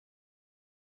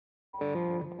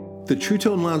The True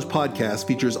Tone Lounge podcast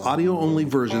features audio-only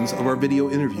versions of our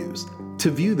video interviews. To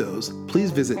view those,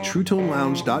 please visit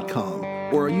TrueToneLounge.com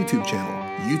or our YouTube channel,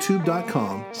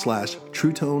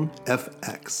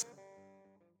 youtube.com/TrueToneFX.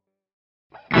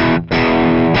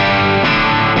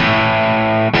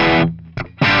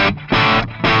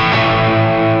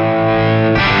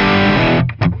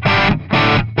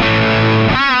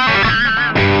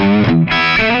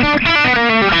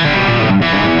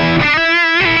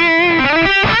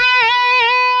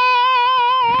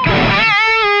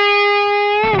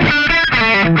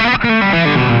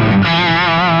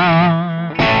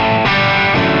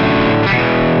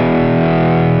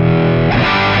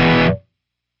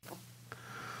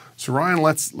 So Ryan,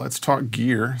 let's talk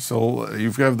gear. So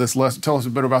you've got this tell us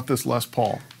a bit about this Les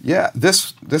Paul. Yeah,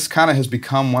 this kind of has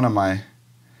become one of my.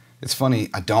 It's funny,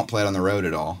 I don't play it on the road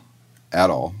at all,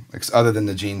 other than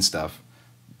the Gene stuff.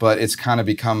 But it's kind of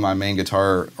become my main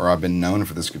guitar, or I've been known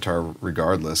for this guitar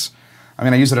regardless. I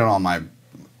mean, I use it on all my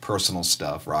personal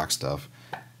stuff, rock stuff,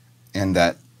 and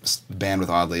that band with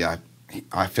Audley. I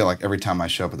feel like every time I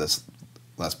show up with this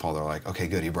Les Paul, they're like, "Okay,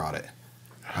 good, he brought it."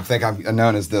 I think I'm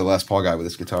known as the Les Paul guy with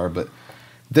this guitar, but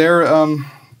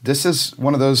this is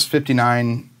one of those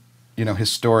 59,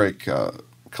 historic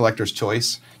collector's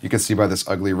choice. You can see by this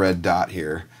ugly red dot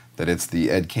here that it's the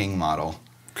Ed King model.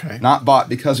 Okay. Not bought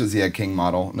because it's the Ed King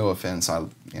model. No offense, I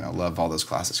love all those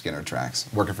classic Skinner tracks.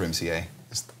 Working for MCA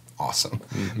is awesome,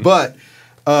 but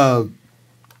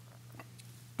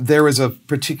there is a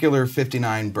particular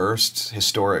 59 Burst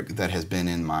historic that has been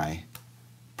in my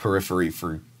periphery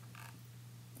for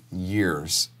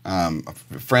years. A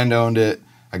friend owned it.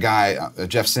 A guy,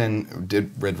 Jeff Sin,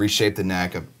 had reshaped the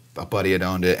neck. A buddy had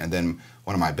owned it, and then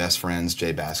one of my best friends,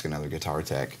 Jay Baskin, another guitar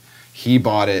tech, he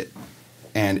bought it,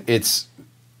 and it's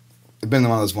been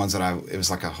one of those ones that it was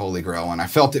like a holy grail. And I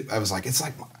felt it. I was like,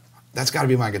 that's got to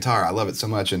be my guitar. I love it so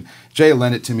much. And Jay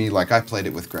lent it to me. Like I played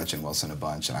it with Gretchen Wilson a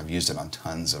bunch, and I've used it on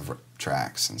tons of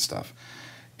tracks and stuff.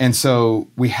 And so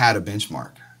we had a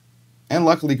benchmark, and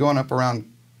luckily going up around,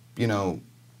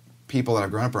 people that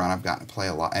I've grown up around, I've gotten to play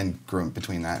a lot, and grew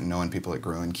between that and knowing people at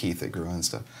Gruen, Keith at Gruen and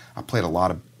stuff. I played a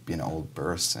lot of old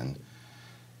Bursts, and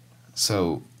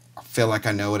so I feel like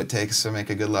I know what it takes to make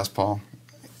a good Les Paul,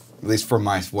 at least for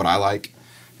what I like.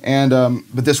 And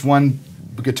but this one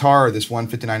guitar, this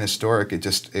 159 historic,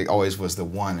 it always was the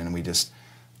one, and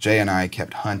Jay and I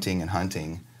kept hunting.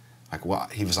 Like, well,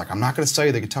 he was like, I'm not going to sell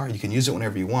you the guitar. You can use it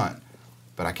whenever you want,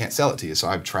 but I can't sell it to you. So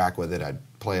I'd track with it. I'd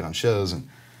play it on shows,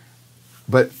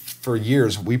 but for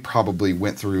years, we probably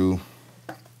went through,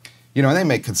 and they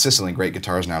make consistently great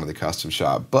guitars now to the custom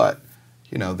shop, but,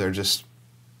 they're just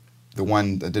the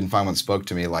one that didn't find one that spoke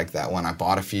to me like that one. I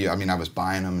bought a few. I mean, I was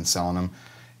buying them and selling them.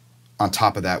 On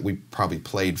top of that, we probably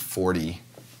played 40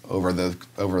 over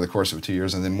the course of 2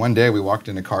 years. And then one day we walked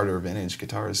into Carter Vintage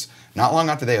Guitars not long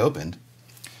after they opened.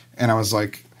 And I was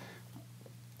like,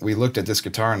 we looked at this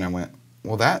guitar and I went,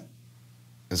 well, that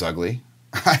is ugly.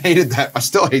 I hated that. I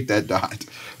still hate that dot.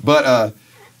 But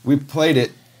we played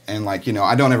it, and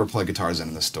I don't ever play guitars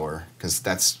in the store because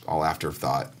that's all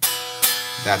afterthought.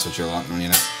 That's what you're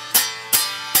wanting,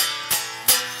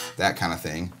 that kind of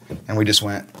thing. And we just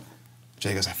went,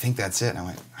 Jay goes, I think that's it. And I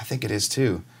went, I think it is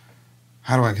too.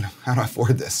 How do I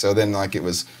afford this? So then it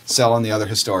was selling the other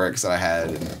historics that I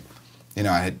had, and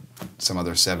I had some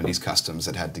other 70s customs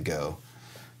that had to go.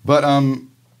 But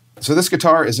so this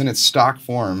guitar is in its stock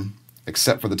form,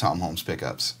 except for the Tom Holmes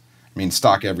pickups. I mean,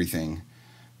 stock everything.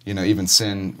 Even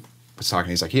Sin was talking,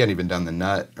 he's like, he hadn't even done the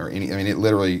nut or any, I mean, it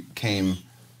literally came,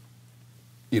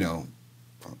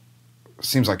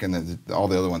 seems like in all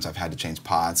the other ones I've had to change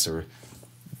pots or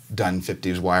done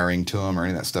 50s wiring to them or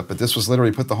any of that stuff. But this was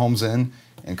literally put the Holmes in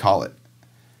and call it.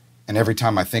 And every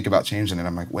time I think about changing it,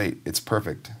 I'm like, wait, it's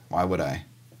perfect. Why would I?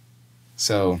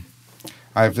 So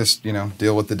I've just,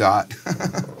 deal with the dot.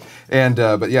 And,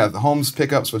 but yeah, the Holmes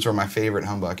pickups, which are my favorite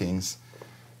humbuckings,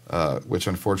 which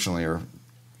unfortunately are,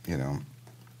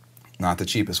 not the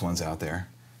cheapest ones out there,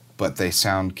 but they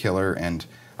sound killer, and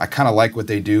I kind of like what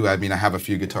they do. I mean, I have a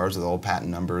few guitars with old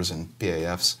patent numbers and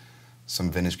PAFs,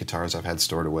 some vintage guitars I've had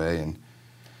stored away, and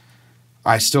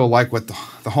I still like what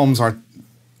the Holmes are.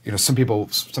 Some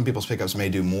people's pickups may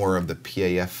do more of the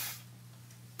PAF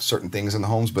certain things in the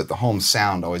Holmes, but the Holmes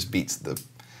sound always beats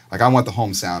I want the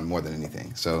Holmes sound more than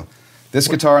anything. So this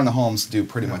guitar and the Holmes do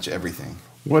pretty much everything.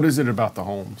 What is it about the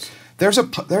Holmes? There's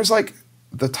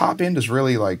the top end is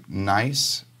really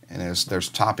nice, and there's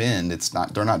top end.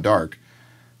 They're not dark,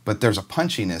 but there's a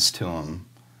punchiness to them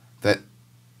that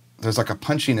there's a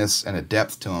punchiness and a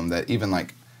depth to them that even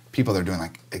people that are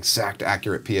doing exact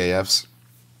accurate PAFs,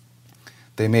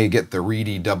 they may get the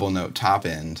reedy double note top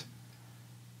end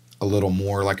a little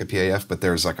more like a PAF, but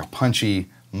there's like a punchy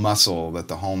muscle that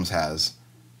the Holmes has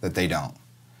that they don't.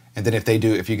 And then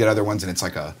if you get other ones and it's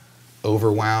like a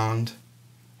overwound,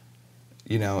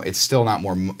 you know, it's still not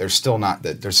more, there's still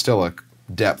a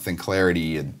depth and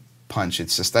clarity and punch.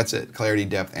 It's just, that's it. Clarity,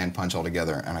 depth, and punch all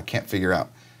together. And I can't figure out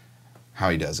how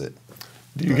he does it.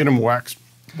 Do you get them wax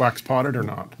potted or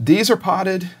not? These are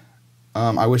potted.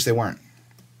 I wish they weren't.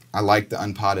 I like the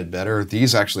unpotted better.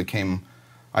 These actually came,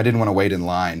 I didn't want to wait in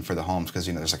line for the Holmes because,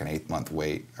 you know, there's like an 8-month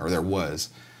wait, or there was.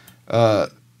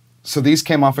 So these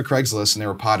came off of Craigslist and they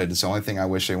were potted. It's the only thing I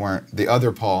wish they weren't. The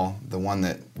other Paul, the one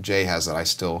that Jay has that I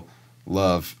still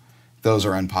love, those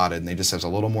are unpotted and they just have a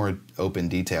little more open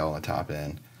detail on the top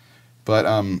end. But,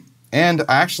 and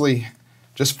I actually,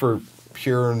 just for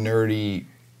pure nerdy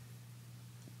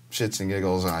shits and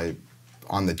giggles,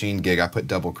 on the Gene gig, I put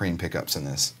double cream pickups in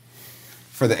this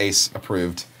for the Ace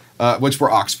approved, which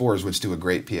were Aux 4s, which do a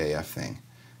great PAF thing.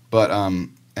 But, and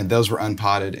those were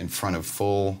unpotted in front of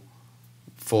full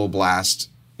blast,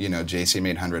 you know, JC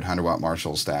made 100 watt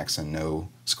Marshall stacks and no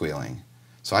squealing.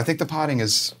 So I think I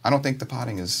don't think the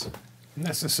potting is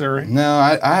necessary. No,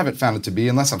 I haven't found it to be,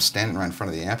 unless I'm standing right in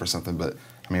front of the amp or something. But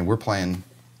I mean, we're playing,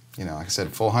 you know, like I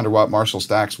said, full 100 watt Marshall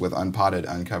stacks with unpotted,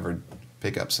 uncovered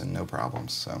pickups and no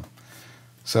problems.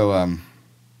 So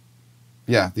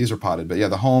yeah, these are potted. But yeah,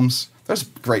 the Holmes, there's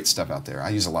great stuff out there. I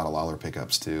use a lot of Lawler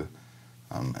pickups too,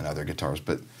 and other guitars.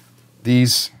 But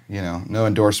these, you know, no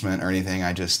endorsement or anything.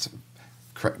 I just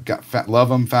love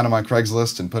them, found them on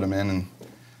Craigslist and put them in, and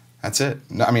that's it.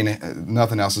 No, I mean,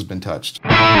 nothing else has been touched.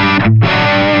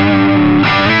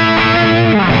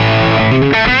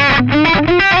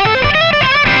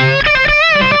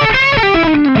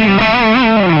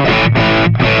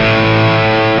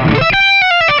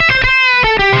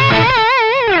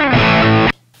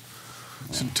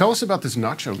 So tell us about this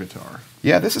Nacho guitar.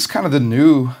 Yeah, this is kind of the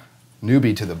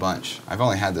newbie to the bunch. I've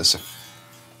only had this,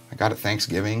 I got it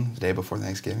Thanksgiving, the day before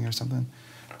Thanksgiving or something.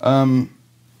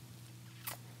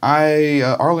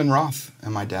 Arlen Roth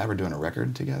and my dad were doing a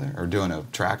record together, or doing a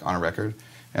track on a record.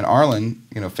 And Arlen,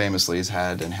 you know, famously has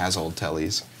had and has old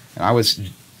tellies.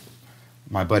 And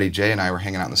my buddy Jay and I were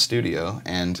hanging out in the studio,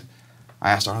 and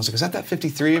I asked Arlen, I was like, is that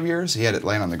 53 of yours? He had it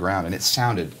laying on the ground, and it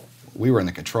sounded, we were in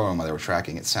the control room while they were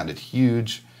tracking, it sounded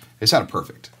huge. It sounded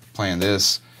perfect. Playing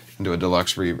this into a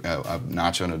deluxe a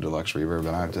Nacho and a deluxe reverb,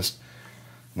 and I just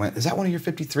went, is that one of your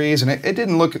 53s? And it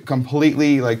didn't look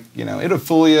completely like, you know, it'll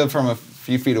fool you from a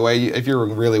few feet away. If you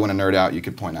really want to nerd out, you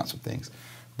could point out some things.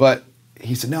 But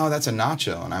he said, no, that's a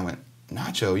Nacho. And I went,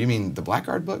 Nacho? You mean the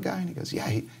Blackguard book guy? And he goes,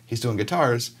 yeah, he's doing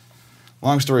guitars.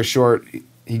 Long story short,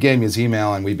 he gave me his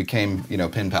email and we became, you know,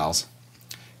 pen pals.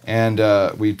 And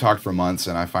we talked for months,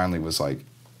 and I finally was like,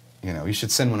 you know, you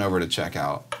should send one over to check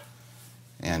out.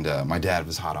 And my dad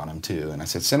was hot on him too. And I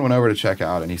said, send one over to check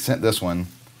out. And he sent this one.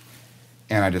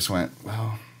 And I just went,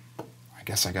 well, I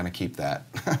guess I got to keep that.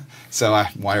 So I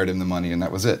wired him the money, and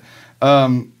that was it.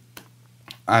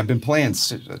 I've been playing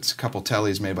a couple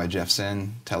Tellys made by Jeff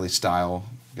Sin, Telly style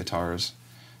guitars.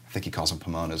 I think he calls them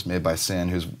Pomonas, made by Sin,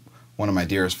 who's one of my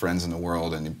dearest friends in the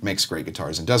world, and he makes great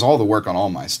guitars and does all the work on all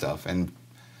my stuff, and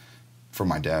for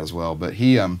my dad as well. But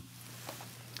he,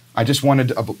 I just wanted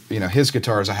to, you know, his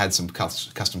guitars, I had some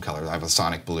custom colors. I have a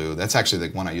Sonic Blue. That's actually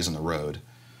the one I use on the road.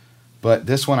 But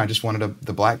this one, I just wanted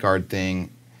the Blackguard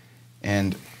thing,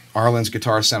 and Arlen's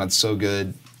guitar sounded so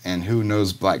good, and who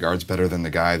knows Blackguards better than the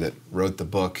guy that wrote the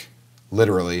book,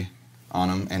 literally, on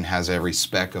them, and has every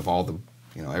spec of all the,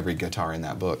 you know, every guitar in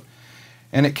that book.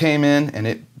 And it came in, and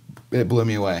it blew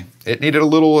me away. It needed a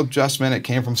little adjustment. It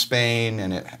came from Spain,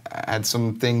 and it had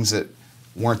some things that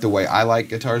weren't the way I like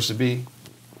guitars to be.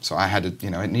 So I had to,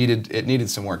 you know, it needed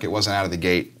some work. It wasn't out of the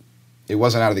gate. It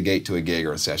wasn't out of the gate to a gig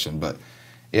or a session, but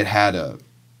it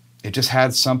just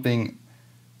had something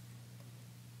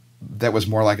that was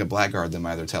more like a Blackguard than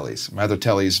my other Tellys. My other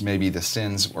Tellys, maybe the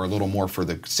Sins were a little more for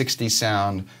the 60s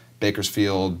sound,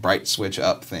 Bakersfield, bright switch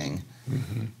up thing.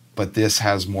 Mm-hmm. But this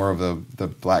has more of the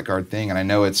Blackguard thing, and I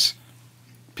know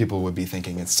people would be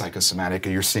thinking it's psychosomatic, or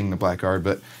you're seeing the Blackguard,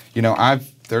 but you know,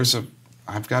 I've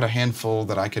got a handful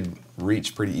that I could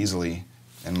reach pretty easily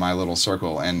in my little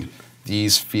circle, and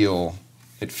these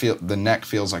the neck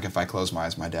feels like if I close my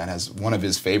eyes. My dad has one of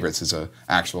his favorites is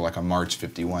like a March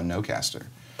 51 Nocaster.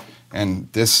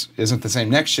 And this isn't the same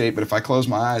neck shape, but if I close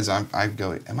my eyes, I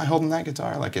go, am I holding that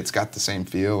guitar? Like, it's got the same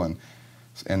feel, and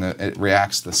it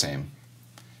reacts the same.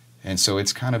 And so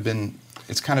it's kind of been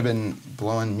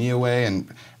blowing me away,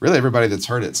 and really everybody that's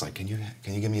heard it, it's like, can you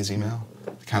give me his email?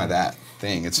 Kind of that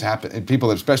thing. It's happened. And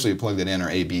people, especially who plugged it in, are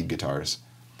A-bead guitars.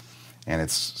 and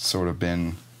it's sort of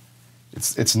been,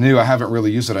 it's new. I haven't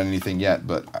really used it on anything yet,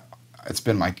 but it's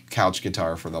been my couch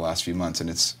guitar for the last few months, and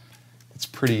it's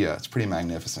pretty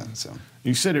magnificent. So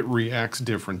You said it reacts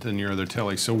different than your other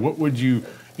telly. So what would you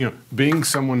being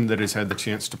someone that has had the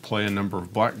chance to play a number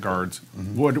of Blackguards,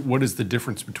 what is the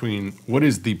difference between, what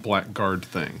is the Blackguard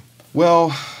thing?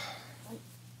 Well,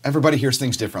 everybody hears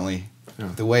things differently. Yeah.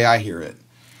 The way I hear it,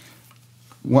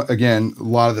 again, a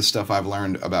lot of the stuff I've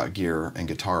learned about gear and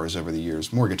guitars over the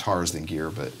years, more guitars than gear,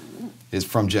 but is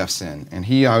from Jeff Sin. And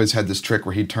he always had this trick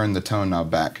where he'd turn the tone knob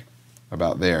back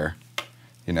about there,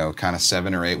 kind of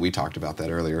 7 or 8. We talked about that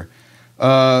earlier.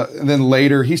 And then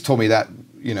later, he's told me that,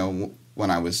 when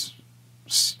I was,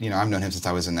 I've known him since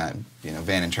I was in that,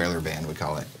 van and trailer band, we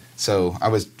call it. So I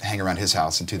was hanging around his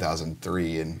house in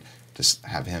 2003 and just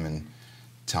have him and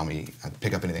tell me I'd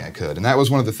pick up anything I could. And that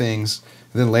was one of the things.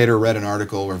 And then later read an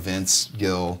article where Vince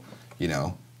Gill,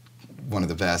 one of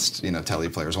the best, telly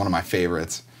players, one of my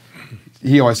favorites.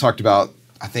 He always talked about,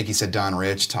 I think he said Don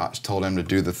Rich told him to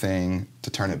do the thing,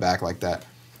 to turn it back like that.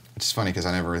 Which is funny because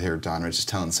I never hear Don Rich's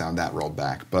tone sound that rolled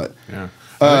back. But yeah.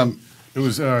 It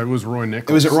was Roy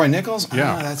Nichols. Was it Roy Nichols?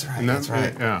 Yeah. Oh, that's right. That's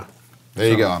right. Yeah. There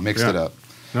you go. I mixed it up.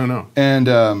 No. And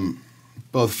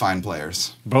both fine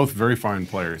players. Both very fine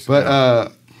players.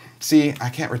 But see, I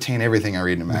can't retain everything I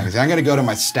read in a magazine. I'm going to go to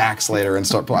my stacks later and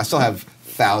start pulling. I still have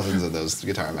thousands of those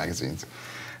guitar magazines.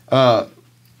 But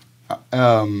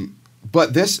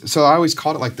this, so I always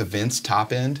called it like the Vince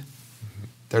top end.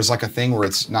 There's like a thing where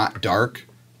it's not dark,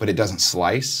 but it doesn't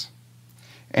slice.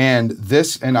 And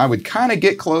I would kind of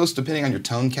get close depending on your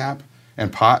tone cap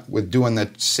and pot with doing the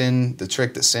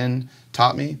trick that Sin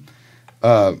taught me.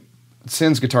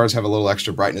 Sin's guitars have a little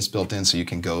extra brightness built in so you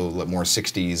can go more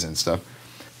 60s and stuff.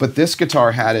 But this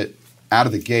guitar had it out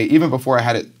of the gate, even before I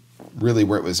had it really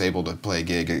where it was able to play a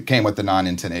gig. It came with the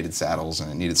non-intonated saddles and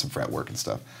it needed some fretwork and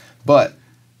stuff. But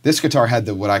this guitar had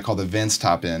what I call the Vince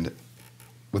top end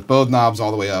with both knobs all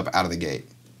the way up out of the gate.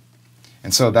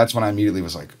 And so that's when I immediately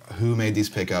was like, who made these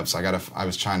pickups? I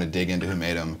was trying to dig into who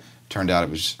made them. Turned out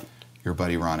it was your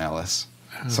buddy Ron Ellis.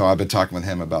 Oh. So I've been talking with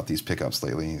him about these pickups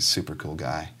lately. He's a super cool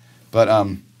guy. But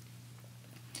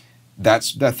that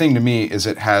thing to me is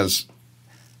it's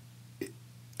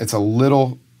a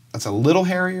little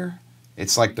hairier.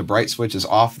 It's like the bright switch is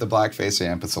off the Blackface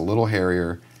amp. It's a little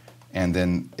hairier, and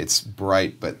then it's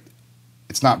bright, but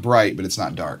it's not bright, but it's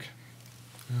not dark.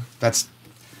 Yeah.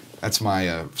 That's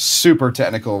my super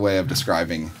technical way of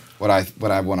describing what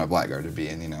I want a Blackguard to be.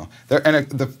 And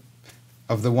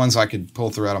of the ones I could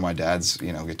pull through out of my dad's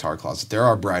guitar closet, there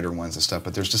are brighter ones and stuff,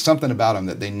 but there's just something about them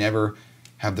that they never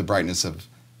have the brightness of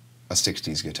a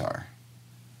 60s guitar,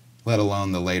 let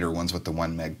alone the later ones with the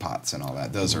 1 meg pots and all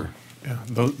that. Those are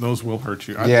those will hurt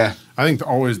you. I think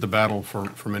always the battle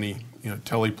for many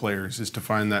telly players is to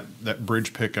find that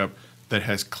bridge pickup that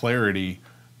has clarity,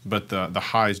 but the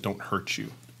highs don't hurt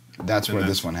you. That's where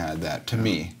this one had that, to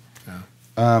me.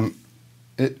 Yeah.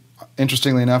 It,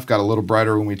 interestingly enough, got a little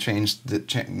brighter when we tweaked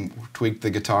the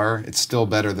guitar. It's still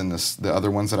better than the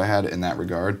other ones that I had in that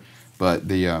regard. But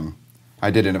I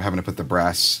did end up having to put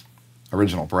the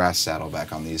original brass saddle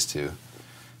back on these two.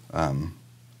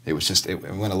 It was just, it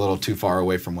went a little too far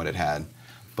away from what it had.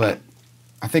 But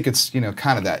I think it's,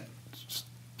 kind of that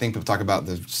thing people talk about,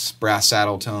 the brass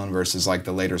saddle tone versus like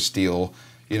the later steel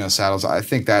saddles. I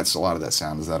think that's a lot of that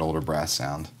sound is that older brass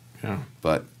sound. Yeah.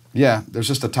 But yeah, there's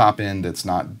just a top end that's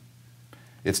not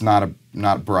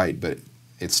bright, but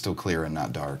it's still clear and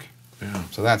not dark. Yeah.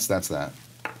 So that's that.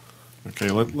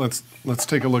 Okay, let's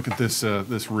take a look at this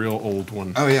real old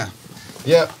one. Oh yeah.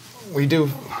 Yeah, we do.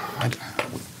 I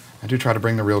do try to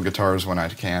bring the real guitars when I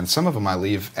can. Some of them I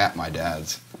leave at my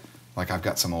dad's. Like I've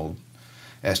got some old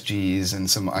SGs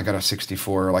and I got a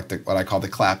 64, like what I call the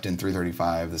Clapton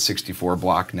 335, the 64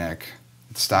 block neck,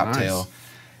 stop tail.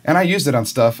 And I used it on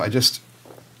stuff. I just,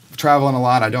 traveling a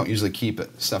lot, I don't usually keep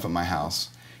stuff at my house.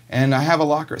 And I have a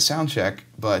locker at Soundcheck,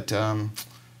 but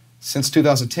since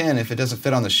 2010, if it doesn't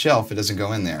fit on the shelf, it doesn't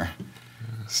go in there.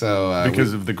 So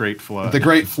because of the Great Flood. The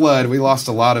Great Flood, we lost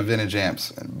a lot of vintage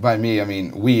amps. By me, I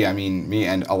mean me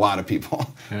and a lot of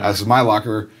people. Yeah. As my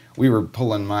locker, we were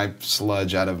pulling my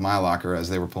sludge out of my locker as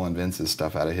they were pulling Vince's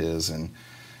stuff out of his, and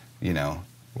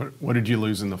What did you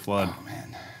lose in the flood? Oh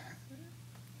man,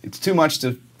 it's too much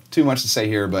to say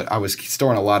here, but I was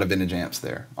storing a lot of vintage amps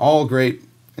there. All great,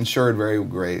 insured, very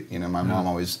great. My mom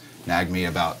always nagged me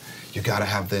about, you got to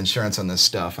have the insurance on this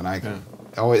stuff, and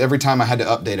every time I had to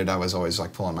update it, I was always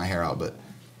like pulling my hair out. But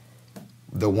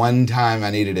the one time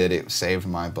I needed it, it saved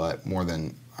my butt more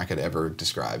than I could ever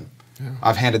describe. Yeah.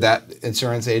 I've handed that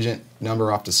insurance agent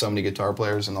number off to so many guitar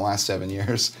players in the last 7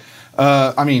 years.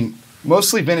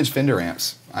 Mostly vintage Fender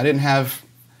amps. I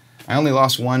only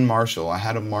lost one Marshall. I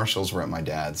had a Marshalls were at my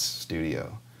dad's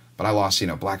studio. But I lost,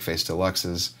 Blackface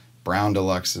Deluxes, Brown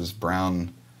Deluxes,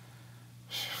 Brown,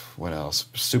 what else?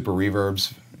 Super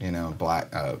Reverbs,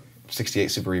 black, 68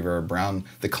 Super Reverb, Brown,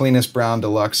 the cleanest Brown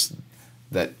Deluxe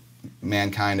that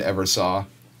mankind ever saw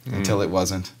until it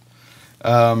wasn't.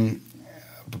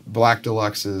 Black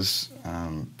Deluxes,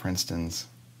 Princeton's,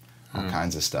 all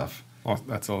kinds of stuff. Well,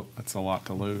 that's a lot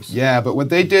to lose. Yeah, but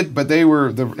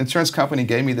the insurance company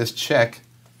gave me this check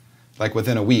like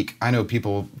within a week. I know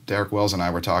people, Derek Wells and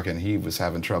I were talking, he was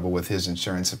having trouble with his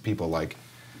insurance of people like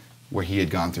where he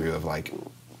had gone through of like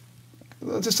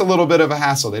just a little bit of a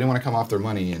hassle. They didn't want to come off their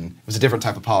money, and it was a different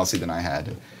type of policy than I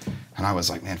had. And I was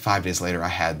like, man, 5 days later I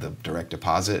had the direct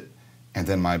deposit, and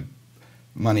then my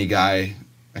money guy,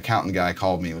 accountant guy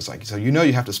called me and was like, so you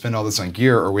have to spend all this on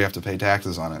gear or we have to pay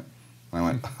taxes on it. And I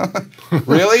went,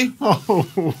 really?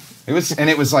 Oh. It was like,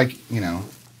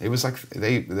 it was like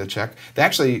the check.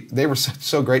 They were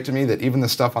so great to me that even the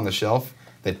stuff on the shelf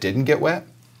that didn't get wet,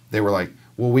 they were like,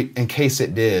 well, in case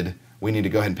it did, we need to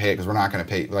go ahead and pay it because we're not going to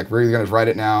pay. Like, we're going to write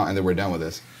it now and then we're done with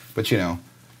this. But, you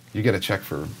get a check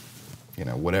for,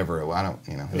 whatever. I don't,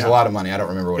 it was a lot of money. I don't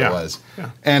remember what it was.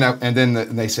 Yeah. And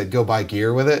then they said, go buy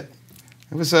gear with it.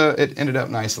 It was it ended up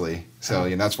nicely. So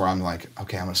that's where I'm like,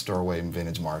 okay, I'm gonna store away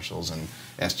vintage Marshalls and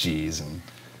SGs, and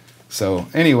so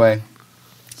anyway,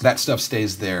 that stuff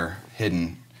stays there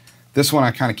hidden. This one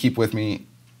I kind of keep with me.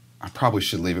 I probably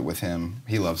should leave it with him.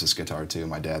 He loves this guitar too,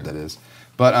 my dad that is.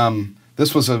 But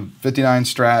this was a 59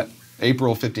 Strat,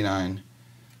 April 59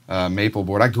 maple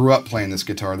board. I grew up playing this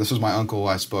guitar. This was my uncle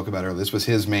I spoke about earlier. This was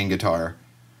his main guitar.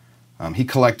 He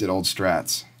collected old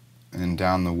Strats, and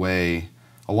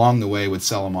along the way would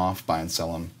sell them off, buy and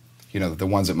sell them. The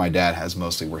ones that my dad has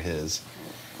mostly were his.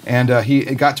 And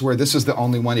it got to where this is the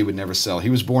only one he would never sell. He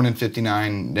was born in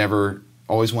 59,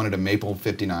 always wanted a maple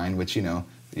 59, which, you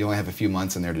only have a few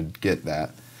months in there to get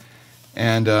that.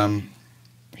 And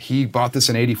he bought this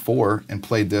in 84 and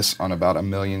played this on about 1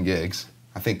 million gigs.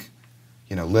 I think,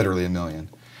 literally 1 million.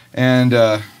 And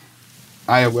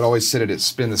I would always sit at it,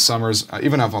 spend the summers,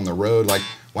 even up on the road. Like,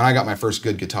 when I got my first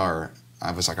good guitar,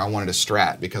 I was like, I wanted a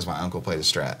Strat because my uncle played a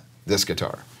Strat, this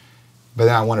guitar. But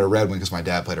then I wanted a red one because my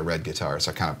dad played a red guitar,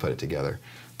 so I kind of put it together.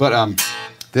 But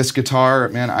this guitar,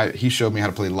 man, he showed me how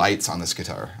to play lights on this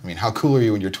guitar. I mean, how cool are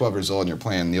you when you're 12 years old and you're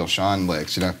playing Neil Schon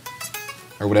licks,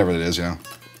 or whatever it is,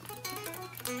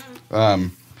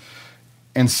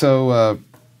 And so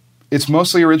it's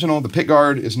mostly original. The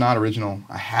pickguard is not original.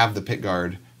 I have the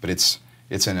pickguard, but it's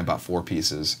in about 4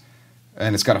 pieces.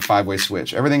 And it's got a 5-way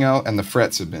switch. Everything else, and the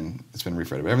frets it's been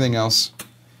refretted, but everything else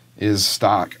is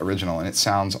stock original, and it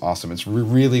sounds awesome. It's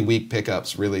really weak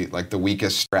pickups, really like the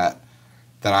weakest Strat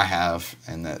that I have,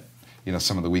 and that,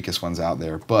 some of the weakest ones out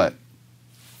there, but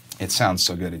it sounds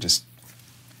so good.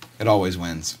 It always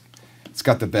wins. It's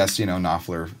got the best,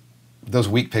 Knopfler. Those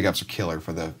weak pickups are killer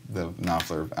for the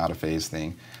Knopfler out of phase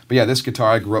thing. But yeah, this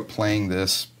guitar, I grew up playing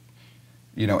this,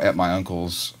 at my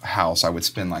uncle's house. I would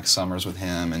spend like summers with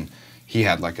him, and he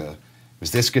had it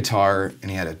was this guitar,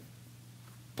 and he had a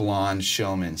blonde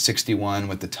Showman 61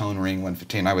 with the tone ring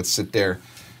 115. I would sit there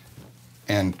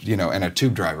and a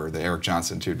tube driver, the Eric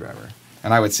Johnson tube driver.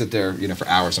 And I would sit there, for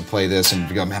hours and play this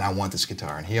and go, man, I want this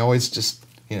guitar. And he always just,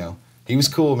 he was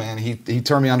cool, man. He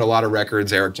turned me on to a lot of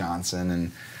records, Eric Johnson,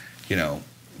 and,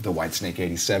 the Whitesnake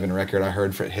 87 record I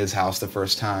heard at his house the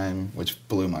first time, which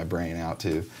blew my brain out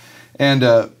too. And,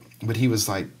 but he was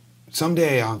like,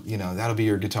 someday I'll, that'll be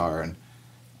your guitar. And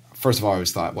first of all, I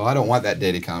always thought, well, I don't want that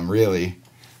day to come, really.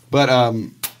 But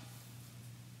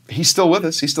he's still with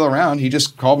us. He's still around. He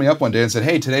just called me up one day and said,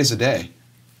 hey, today's the day.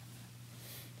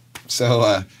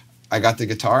 So I got the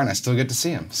guitar, and I still get to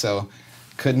see him. So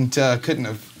couldn't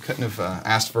have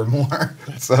asked for more.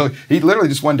 So he literally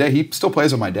just one day, he still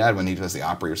plays with my dad when he does the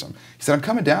Opry or something. He said, I'm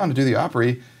coming down to do the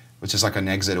Opry, which is like an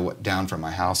exit down from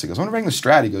my house. He goes, I want to bring the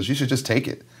Strat. He goes, you should just take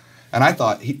it. And I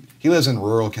thought, he lives in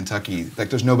rural Kentucky. Like,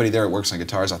 there's nobody there that works on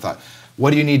guitars. I thought,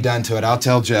 what do you need done to it? I'll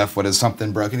tell Jeff. What is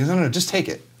something broken? He goes, no, just take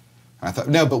it. And I thought,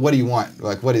 no, but what do you want?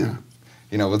 Like, what is,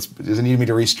 does it need me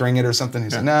to restring it or something? He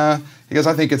said, nah. He goes,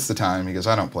 I think it's the time. He goes,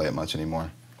 I don't play it much anymore.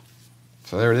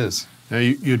 So there it is. Now,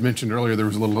 you had mentioned earlier there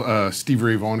was a little Stevie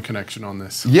Ray Vaughan connection on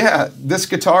this. Yeah, this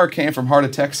guitar came from Heart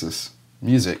of Texas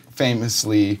music.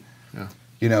 Famously,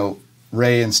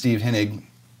 Ray and Steve Hennig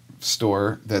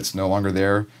store that's no longer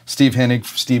there. Steve Hennig,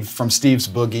 from Steve's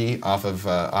Boogie off of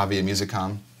Avia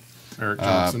Musicom. Eric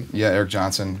Johnson. Eric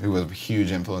Johnson, who was a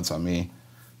huge influence on me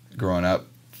growing up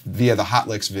via the Hot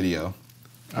Licks video.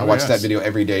 I watched that video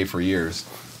every day for years.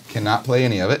 Cannot play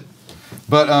any of it.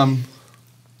 But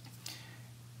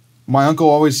my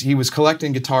uncle he was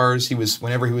collecting guitars.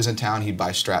 Whenever he was in town, he'd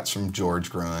buy Strats from George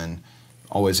Gruen.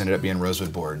 Always ended up being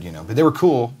rosewood board, but they were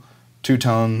cool.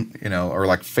 Two-tone, or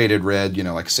like faded red,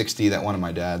 like 60, that one of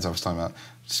my dad's I was talking about.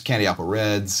 Just candy apple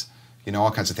reds,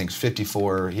 all kinds of things.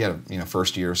 54, he had,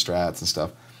 first year Strats and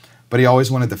stuff. But he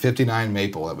always wanted the 59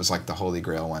 maple. That was like the holy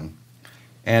grail one.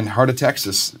 And Heart of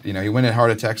Texas, he went at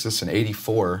Heart of Texas in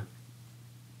 84.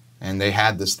 And they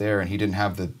had this there, and he didn't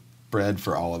have the bread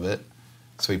for all of it.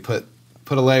 So he put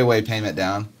a layaway payment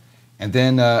down. And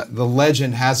then the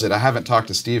legend has it, I haven't talked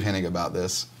to Steve Hennig about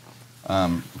this,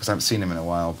 because I haven't seen him in a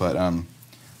while, but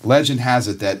legend has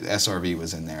it that SRV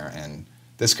was in there, and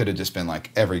this could have just been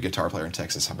like every guitar player in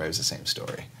Texas, everybody was the same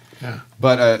story. Yeah.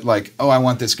 But I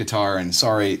want this guitar, and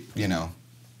sorry,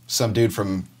 some dude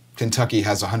from Kentucky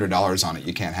has $100 on it,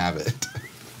 you can't have it.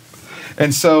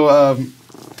 And so,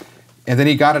 and then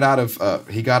he got it out of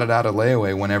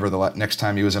layaway whenever the next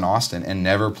time he was in Austin, and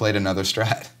never played another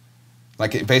Strat.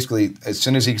 Like basically, as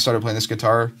soon as he started playing this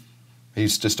guitar, he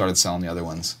just started selling the other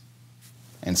ones.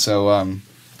 And so, and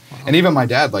even my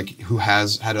dad, who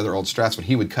has had other old Strats, when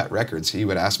he would cut records, he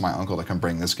would ask my uncle to come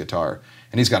bring this guitar.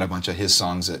 And he's got a bunch of his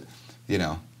songs that,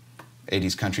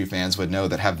 80s country fans would know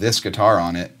that have this guitar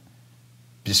on it,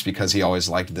 just because he always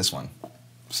liked this one.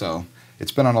 So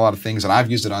it's been on a lot of things, and I've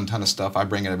used it on a ton of stuff. I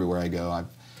bring it everywhere I go. I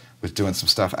was doing some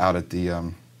stuff out at the,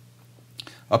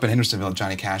 up in Hendersonville,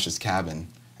 Johnny Cash's cabin.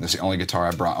 And it's the only guitar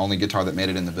I brought, only guitar that made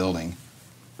it in the building.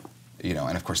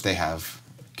 And of course they have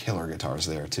killer guitars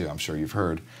there too, I'm sure you've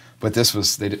heard. But this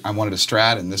was, I wanted a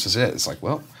Strat, and this was it. It's like,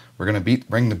 well, we're going to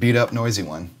bring the beat up noisy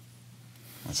one.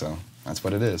 And so that's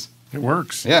what it is. It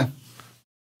works. Yeah.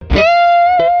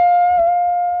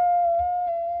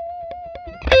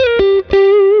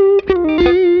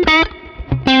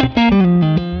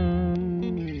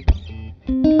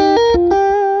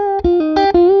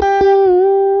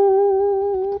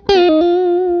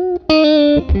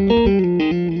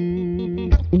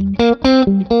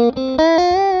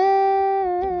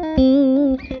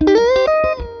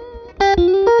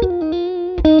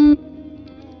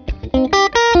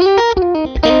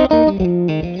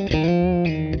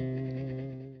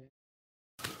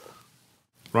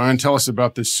 Ryan, tell us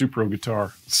about this Supro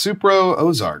guitar. Supro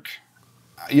Ozark.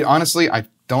 Honestly, I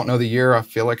don't know the year. I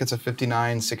feel like it's a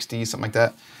 59, 60, something like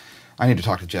that. I need to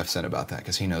talk to Jeff Sin about that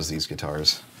because he knows these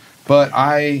guitars. But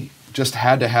I just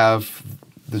had to have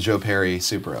the Joe Perry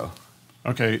Supro.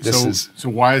 Okay, so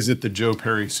why is it the Joe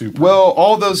Perry Supro? Well,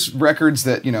 all those records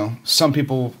that, some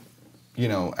people,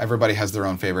 everybody has their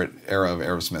own favorite era of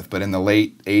Aerosmith, but in the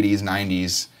late 80s,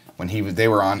 90s,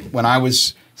 when I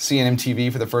was seeing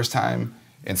MTV for the first time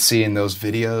and seeing those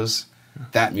videos,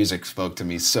 that music spoke to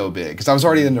me so big. Because I was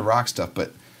already into rock stuff,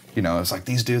 but, it was like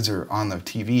these dudes are on the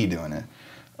TV doing it.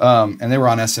 And they were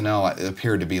on SNL, it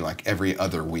appeared to be like every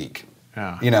other week.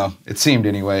 Yeah. It seemed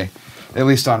anyway, at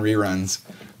least on reruns.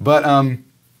 But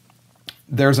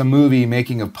there's a movie,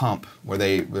 Making of Pump, where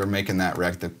they're making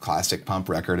the classic Pump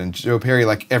record. And Joe Perry,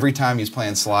 hery time he's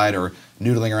playing slide or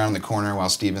noodling around the corner while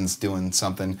Steven's doing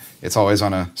something, it's always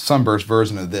on a Sunburst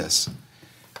version of this.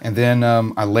 And then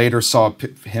I later saw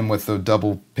him with the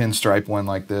double pinstripe one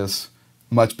like this.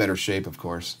 Much better shape, of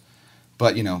course.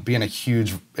 But, being a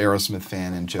huge Aerosmith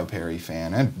fan and Joe Perry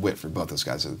fan, and Whitford, both those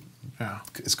guys are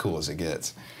as cool as it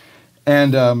gets.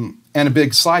 And a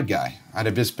big slide guy. I'd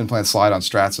have just been playing slide on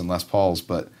Strats and Les Pauls,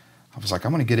 but I was like,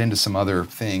 I'm going to get into some other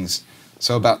things.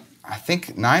 So about, I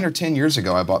think, 9 or 10 years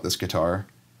ago, I bought this guitar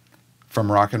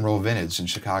from Rock and Roll Vintage in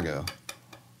Chicago.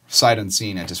 Sight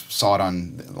unseen, I just saw it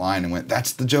online and went,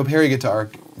 that's the Joe Perry guitar,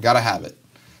 gotta have it.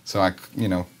 So I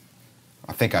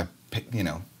think I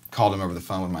called him over the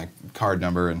phone with my card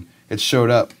number, and it showed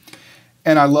up.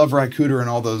 And I love Ry Cooder and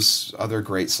all those other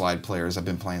great slide players. I've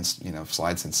been playing,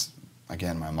 slide since,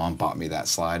 again, my mom bought me that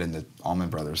slide and the Allman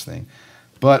Brothers thing.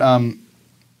 But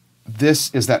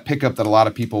this is that pickup that a lot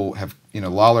of people have,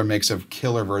 Lawler makes a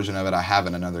killer version of it. I have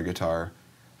in another guitar,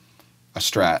 a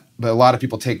Strat. But a lot of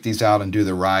people take these out and do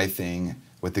the Ry thing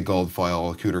with the gold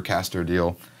foil Cooder caster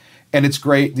deal. And it's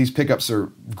great. These pickups are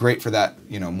great for that,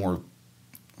 more,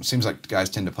 it seems like guys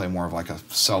tend to play more of like a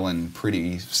sullen,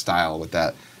 pretty style with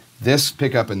that. This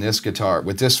pickup and this guitar,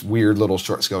 with this weird little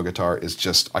short scale guitar, is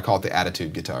just, I call it the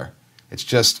attitude guitar.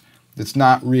 It's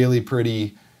not really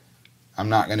pretty. I'm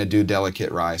not going to do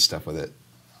delicate Ry stuff with it.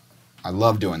 I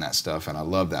love doing that stuff, and I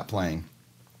love that playing.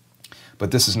 But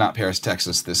this is not Paris,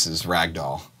 Texas. This is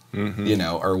Ragdoll,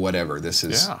 or whatever. This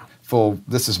is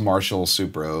this is Marshall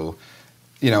Supro,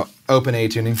 open A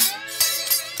tuning.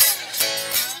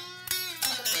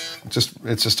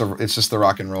 It's just the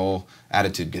rock and roll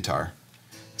attitude guitar.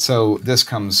 So this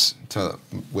comes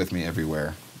with me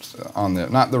everywhere. on the,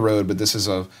 not the road, but this is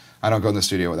I don't go in the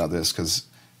studio without this because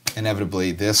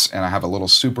inevitably this, and I have a little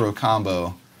Supro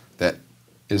combo that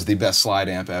is the best slide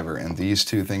amp ever. And these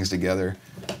two things together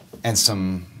and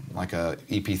some, like a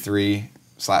EP3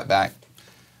 slapback,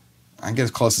 I can get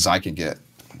as close as I can get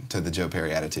to the Joe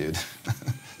Perry Attitude.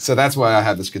 So that's why I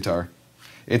have this guitar.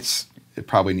 It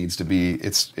probably needs to be,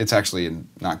 it's actually in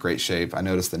not great shape. I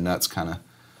noticed the nuts kind of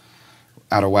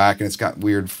out of whack, and it's got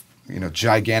weird,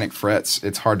 gigantic frets.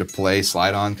 It's hard to play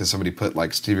slide on because somebody put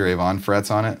like Stevie Ray Vaughan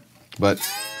frets on it, but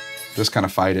just kind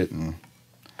of fight it and,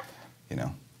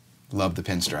 love the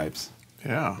pinstripes.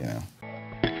 Yeah.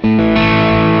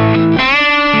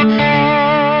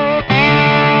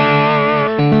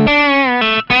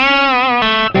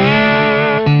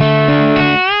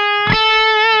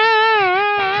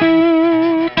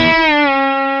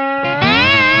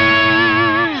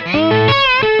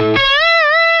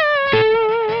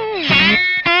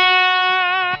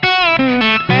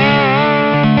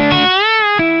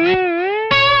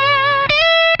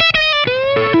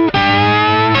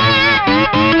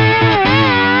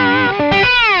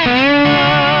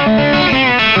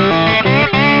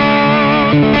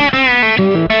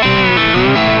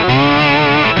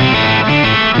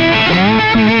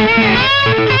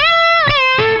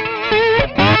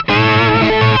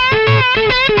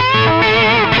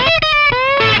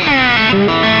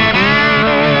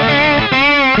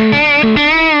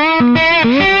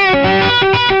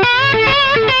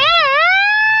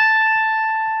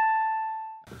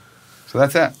 So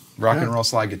that's it. Rock and roll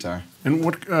slide guitar. And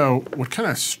what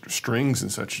kind of strings and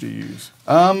such do you use?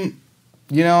 I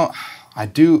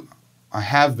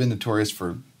have been notorious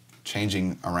for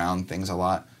changing around things a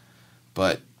lot,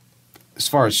 but as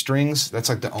far as strings, that's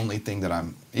like the only thing that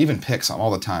even picks all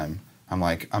the time. I'm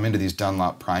into these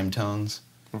Dunlop prime tones.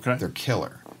 Okay. They're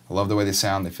killer. I love the way they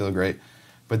sound. They feel great.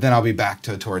 But then I'll be back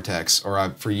to a Tortex,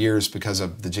 or for years because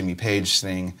of the Jimmy Page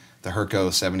thing, the Herco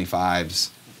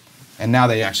 75s. And now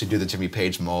they actually do the Jimmy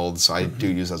Page mold, so I do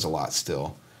use those a lot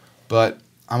still. But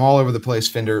I'm all over the place.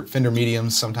 Fender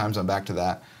mediums, sometimes I'm back to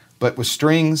that. But with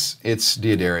strings, it's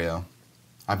D'Addario.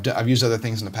 I've used other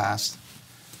things in the past,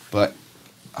 but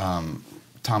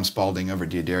Tom Spalding over at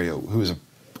D'Addario, who was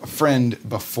a friend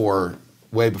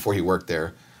way before he worked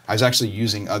there, I was actually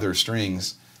using other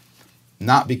strings,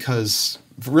 not because,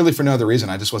 really for no other reason,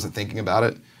 I just wasn't thinking about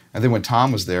it. And then when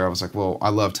Tom was there, I was like, well, I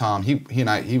love Tom. He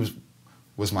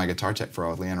was my guitar tech for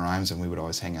all with Leanne Rhymes, and we would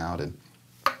always hang out and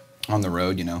on the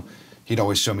road, he'd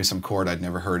always show me some chord I'd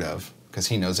never heard of because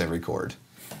he knows every chord.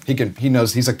 He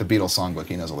knows, he's like the Beatles songbook,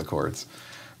 he knows all the chords.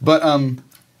 But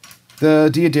the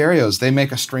D'Addarios, they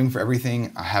make a string for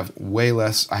everything. I have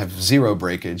zero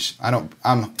breakage.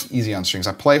 I'm easy on strings.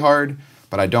 I play hard,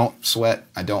 but I don't sweat.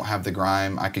 I don't have the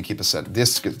grime. I could keep a set.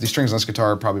 These strings on this guitar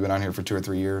have probably been on here for 2 or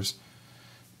 3 years.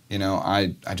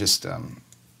 I just,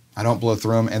 I don't blow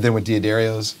through them. And then with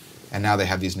D'Addarios, and now they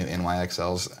have these new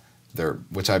NYXLs,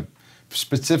 which I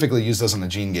specifically use those on the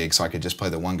Gene gig so I could just play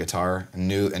the one guitar and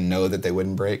know that they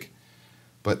wouldn't break.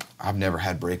 But I've never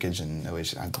had breakage and no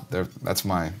issue. That's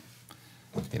my,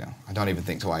 I don't even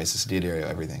think twice. It's D'Addario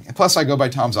everything. And plus I go by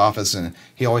Tom's office and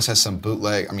he always has some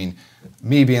bootleg. I mean,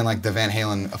 me being like the Van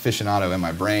Halen aficionado in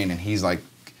my brain, and he's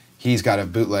got a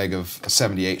bootleg of a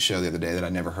 78 show the other day that I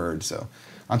never heard. So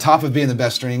on top of being the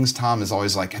best strings, Tom is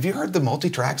always like, have you heard the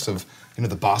multi-tracks of,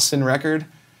 the Boston record?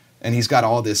 And he's got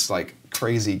all this like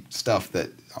crazy stuff that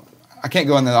I can't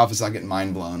go in the office without getting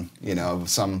mind blown, of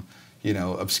some,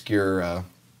 obscure,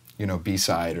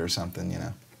 B-side or something,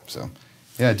 So,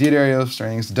 yeah, D'Addario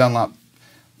strings, Dunlop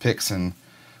picks, and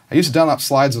I use Dunlop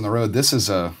slides on the road. This is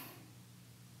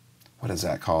what is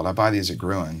that called? I buy these at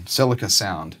Gruen. Silica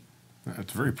Sound.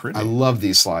 It's very pretty. I love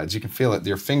these slides. You can feel it.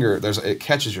 Your finger, it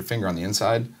catches your finger on the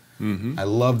inside. Mm-hmm. I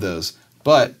love those.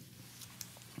 But,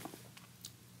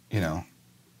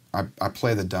 I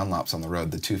play the Dunlops on the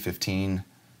road, the 215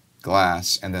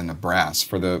 glass and then the brass.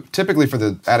 Typically for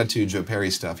the Attitude Joe Perry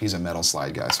stuff, he's a metal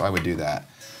slide guy, so I would do that.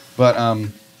 But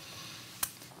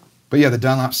yeah, the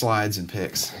Dunlop slides and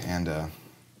picks. And I've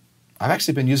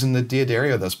actually been using the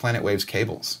D'Addario, those Planet Waves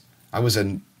cables. I was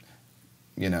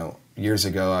years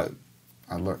ago,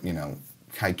 I learned,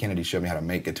 Kai Kennedy showed me how to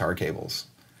make guitar cables.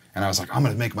 And I was like, I'm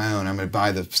going to make my own. I'm going to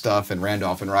buy the stuff and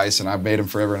Randolph and Rice, and I've made them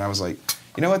forever. And I was like,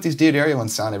 you know what? These D'Addario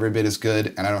ones sound every bit as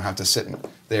good, and I don't have to sit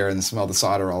there and smell the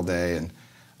solder all day. And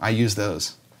I use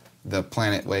those. The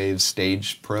Planet Waves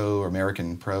Stage Pro or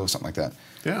American Pro, something like that.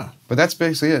 Yeah. But that's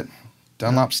basically it.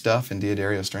 Dunlop stuff and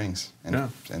D'Addario strings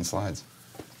and slides.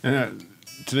 And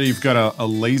today you've got a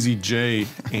Lazy J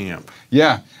amp.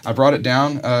 Yeah, I brought it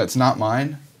down. It's not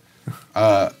mine.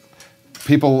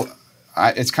 People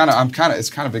it's kind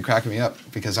of been cracking me up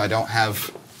because I don't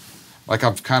have, like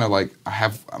I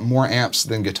have more amps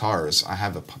than guitars. I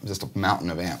have just a mountain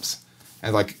of amps,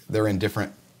 and like they're in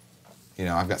different,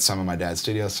 I've got some in my dad's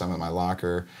studio, some in my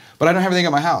locker, but I don't have anything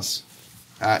at my house,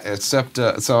 except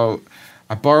so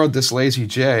I borrowed this Lazy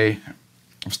J. I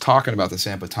was talking about this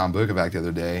amp with Tom Bukovac the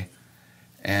other day,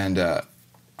 and I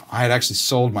had actually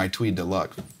sold my Tweed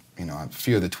Deluxe. A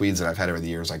few of the Tweeds that I've had over the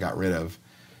years I got rid of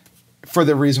for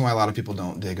the reason why a lot of people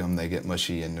don't dig them. They get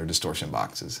mushy and they're distortion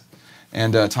boxes.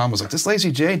 And Tom was like, this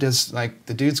Lazy J does, like,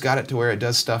 the dude's got it to where it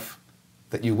does stuff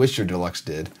that you wish your Deluxe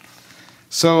did.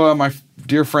 So my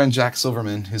dear friend Jack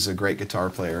Silverman, who's a great guitar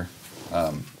player,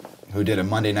 who did a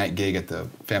Monday night gig at the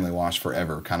Family Wash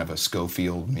Forever, kind of a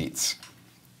Schofield meets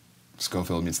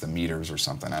the Meters or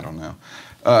something, I don't know.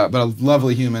 But a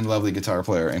lovely human, lovely guitar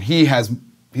player. And he's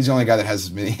the only guy that has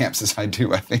as many amps as I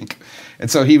do, I think.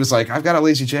 And so he was like, I've got a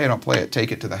Lazy J, I don't play it,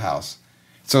 take it to the house.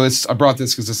 So I brought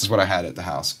this because this is what I had at the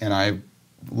house, and I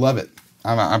love it.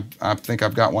 I think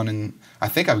I've got one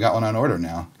on order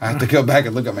now. I have to go back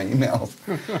and look at my emails.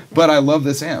 But I love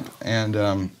this amp, and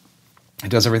it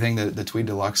does everything that the Tweed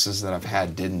Deluxes that I've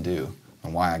had didn't do,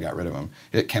 and why I got rid of them.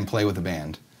 It can play with a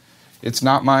band. It's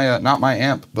not my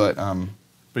amp, but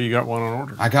you got one on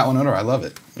order. I got one on order. I love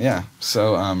it. Yeah.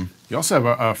 So you also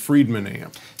have a Friedman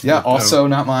amp. Yeah. Also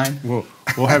not mine.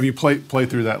 We'll have you play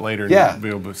through that later. And Yeah. You'll be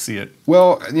able to see it.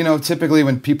 Well, typically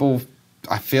when people,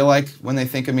 I feel like when they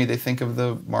think of me, they think of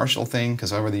the Marshall thing,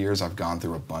 because over the years I've gone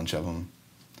through a bunch of them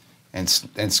and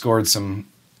scored some,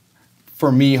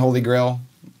 for me, Holy Grail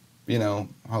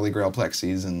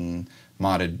plexis and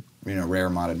modded, rare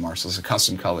modded Marshalls,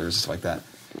 custom colors, stuff like that.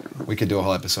 We could do a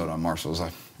whole episode on Marshalls,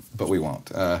 but we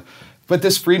won't. But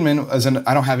this Friedman,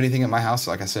 I don't have anything at my house,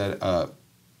 like I said.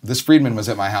 This Friedman was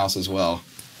at my house as well.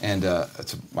 And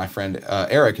it's my friend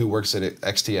Eric, who works at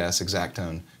XTS,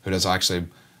 Exactone, who does actually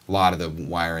a lot of the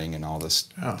wiring and all this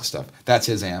stuff. That's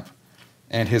his amp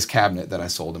and his cabinet that I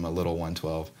sold him, a little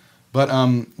 112. But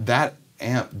that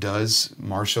amp does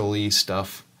Marshall-y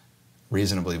stuff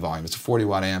reasonably volume. It's a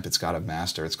 40-watt amp. It's got a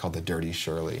master. It's called the Dirty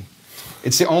Shirley.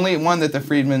 It's the only one that the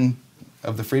Friedman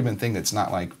thing that's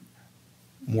not like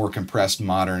more compressed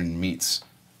modern meets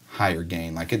higher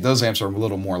gain. Like those amps are a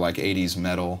little more like 80s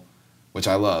metal, which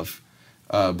I love.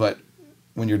 But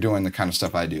when you're doing the kind of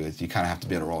stuff I do, you kind of have to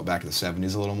be able to roll it back to the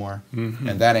 70s a little more. Mm-hmm.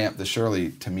 And that amp, the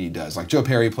Shirley, to me does. Like Joe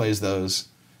Perry plays those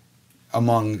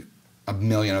among a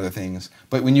million other things.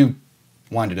 But when you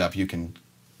wind it up, you can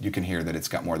hear that it's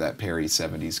got more of that Perry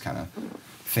 70s kind of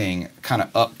thing, kind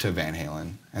of up to Van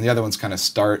Halen. And the other ones kind of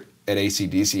start at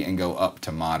AC/DC and go up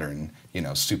to modern,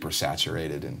 super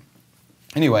saturated. And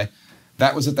anyway,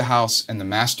 that was at the house, and the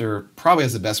master probably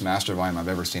has the best master volume I've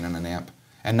ever seen on an amp.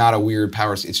 And not a weird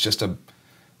power. It's just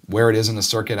where it is in the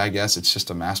circuit, I guess, it's just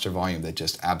a master volume that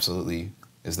just absolutely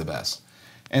is the best.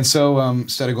 And so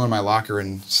instead of going to my locker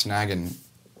and snagging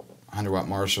 100-watt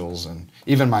Marshalls, and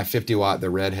even my 50-watt, the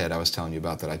Redhead I was telling you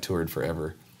about that I toured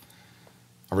forever,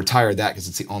 I retired that because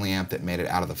it's the only amp that made it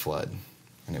out of the flood.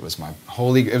 And it was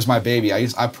my baby.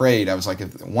 I prayed. I was like,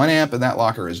 if one amp in that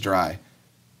locker is dry,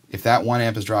 if that one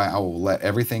amp is dry, I will let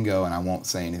everything go and I won't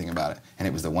say anything about it. And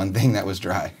it was the one thing that was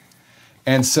dry.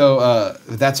 And so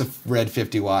that's a red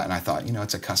 50-watt, and I thought,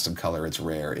 it's a custom color, it's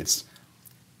rare.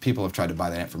 People have tried to buy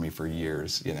that amp for me for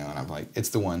years, and I'm like, it's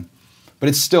the one. But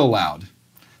it's still loud.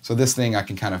 So this thing I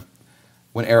can kind of,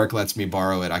 when Eric lets me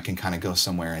borrow it, I can kind of go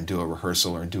somewhere and do a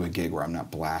rehearsal or do a gig where I'm not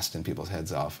blasting people's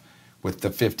heads off with the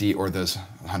 50 or those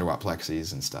 100-watt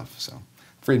plexis and stuff. So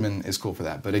Friedman is cool for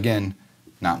that. But again,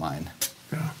 not mine.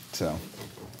 Yeah. So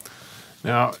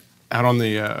now, out on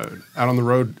the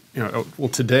road,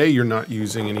 today you're not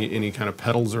using any kind of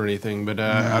pedals or anything, but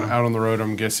out on the road,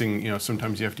 I'm guessing,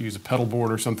 sometimes you have to use a pedal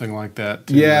board or something like that.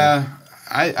 Yeah,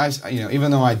 I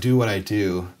even though I do what I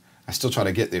do, I still try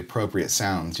to get the appropriate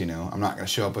sounds. I'm not going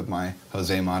to show up with my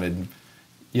Jose modded,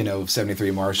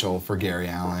 73 Marshall for Gary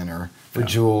Allen or for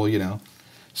Jewel,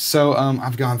 So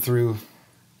I've gone through,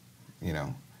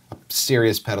 a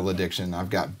serious pedal addiction. I've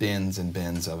got bins and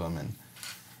bins of them, and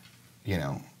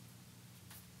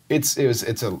it's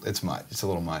much. It's a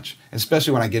little much,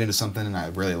 especially when I get into something and I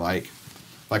really like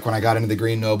when I got into the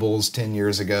Green Nobles 10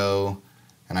 years ago,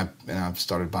 and I've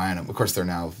started buying them. Of course, they're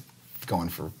now going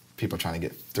for people trying to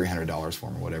get $300 for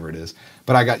them or whatever it is.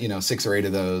 But I got 6 or 8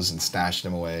 of those and stashed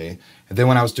them away. And then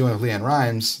when I was doing with Leanne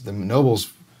Rimes, the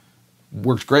Nobles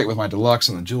worked great with my Deluxe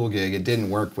and the Jewel gig. It didn't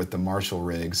work with the Marshall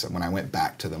rigs when I went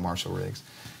back to the Marshall rigs.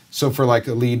 So for like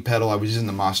a lead pedal, I was using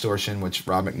the Mostortion, which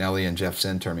Rob McNelly and Jeff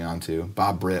Sin turned me on to.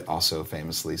 Bob Britt also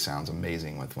famously sounds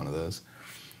amazing with one of those.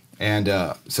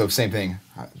 And so same thing.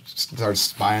 I started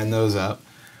spying those up.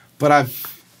 But I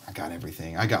got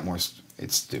everything. I got more.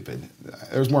 It's stupid.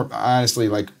 There's more, honestly,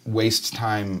 like waste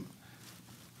time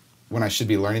when I should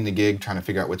be learning the gig, trying to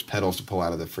figure out which pedals to pull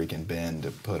out of the freaking bin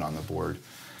to put on the board.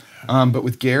 But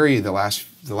with Gary, the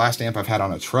last amp I've had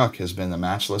on a truck has been the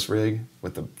Matchless rig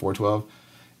with the 412.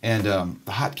 And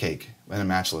the Hot Cake and a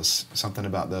Matchless, something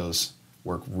about those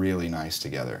work really nice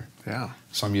together. Yeah.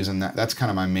 So I'm using that. That's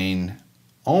kind of my main,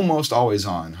 almost always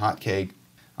on, Hot Cake.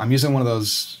 I'm using one of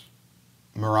those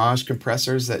Mirage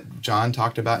compressors that John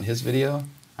talked about in his video.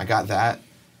 I got that.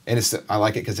 And I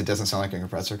like it because it doesn't sound like a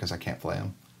compressor because I can't play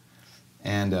them.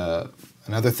 And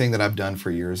another thing that I've done for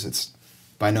years, it's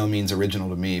by no means original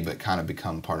to me, but kind of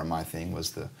become part of my thing,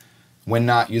 was when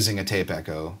not using a tape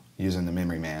echo, using the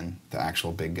Memory Man, the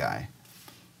actual big guy.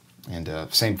 And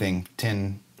same thing,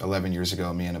 10, 11 years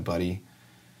ago, me and a buddy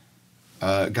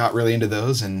got really into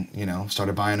those and,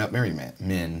 started buying up Memory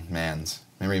Mans,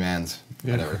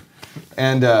 whatever.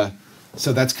 And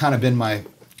so that's kind of been my,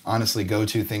 honestly,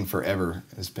 go-to thing forever,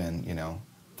 has been,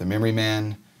 the Memory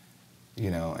Man,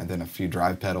 and then a few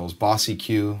drive pedals. Boss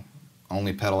EQ,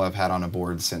 only pedal I've had on a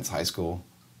board since high school,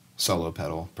 solo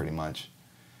pedal, pretty much.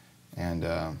 And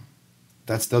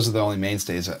those are the only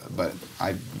mainstays, but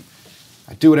I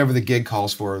do whatever the gig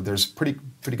calls for. There's pretty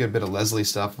good bit of Leslie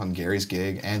stuff on Gary's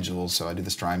gig and Jules, so I do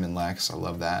the Strymon Lex. I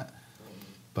love that.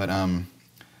 But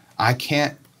I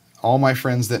can't. All my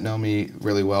friends that know me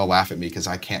really well laugh at me because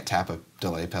I can't tap a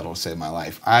delay pedal to save my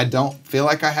life. I don't feel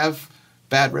like I have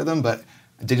bad rhythm, but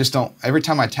they just don't. Every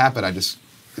time I tap it,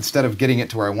 instead of getting it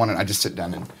to where I want it, I just sit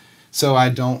down and. So I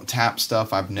don't tap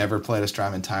stuff. I've never played a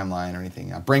Strymon Timeline or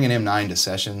anything. I bring an M9 to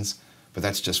sessions, but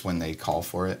that's just when they call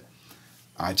for it.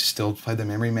 I just still play the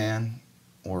Memory Man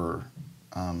or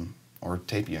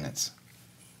tape units.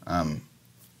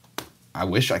 I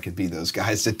wish I could be those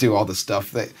guys that do all the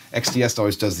stuff. XDS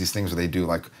always does these things where they do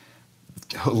like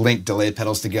link delay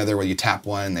pedals together where you tap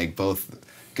one and they both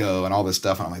go and all this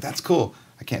stuff. And I'm like, that's cool.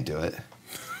 I can't do it.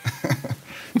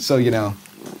 So,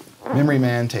 Memory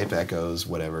Man, tape echoes,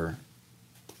 whatever.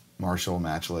 Marshall,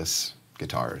 Matchless,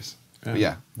 guitars. Yeah. But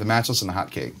yeah, the Matchless and the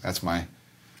Hot Cake. That's my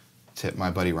tip.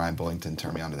 My buddy Ryan Bullington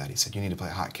turned me onto that. He said, you need to play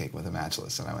Hot Cake with a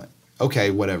Matchless. And I went,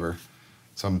 okay, whatever.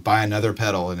 So I'm buying another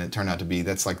pedal, and it turned out to be,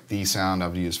 that's like the sound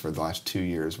I've used for the last 2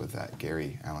 years with that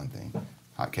Gary Allen thing.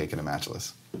 Hot Cake and a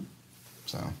Matchless.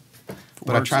 So,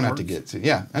 but I try not to get to,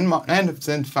 yeah. And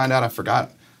then find out I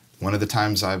forgot. One of the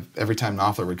times every time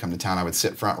Knopfler would come to town, I would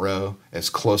sit front row,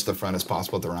 as close to the front as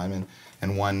possible at the Ryman.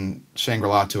 And one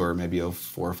Shangri-La tour, maybe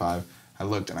 04 or 05, I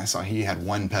looked and I saw he had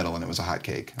one pedal and it was a Hot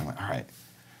Cake. I went, all right.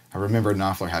 I remember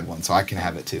Knopfler had one, so I can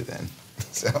have it too then.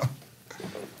 So.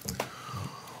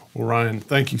 Well, Ryan,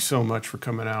 thank you so much for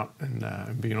coming out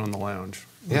and being on the lounge.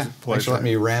 Yeah, thanks for letting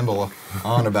me ramble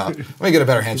on about. Let me get a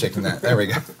better handshake than that. There we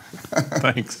go.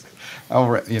 Thanks.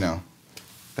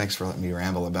 Thanks for letting me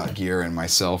ramble about gear and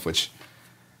myself, which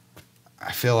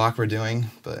I feel awkward doing,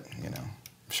 but I'm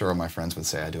sure all my friends would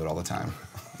say I do it all the time.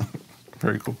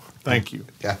 Very cool. Thank you.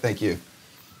 Yeah, thank you.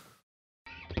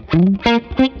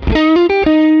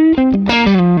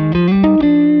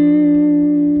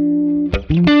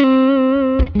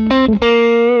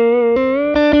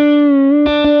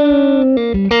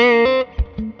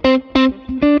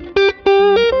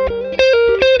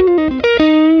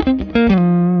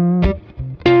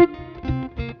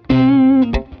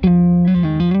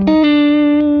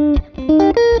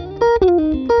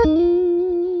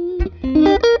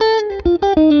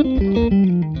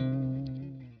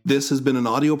 This has been an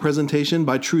audio presentation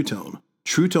by TrueTone,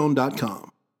 TrueTone.com.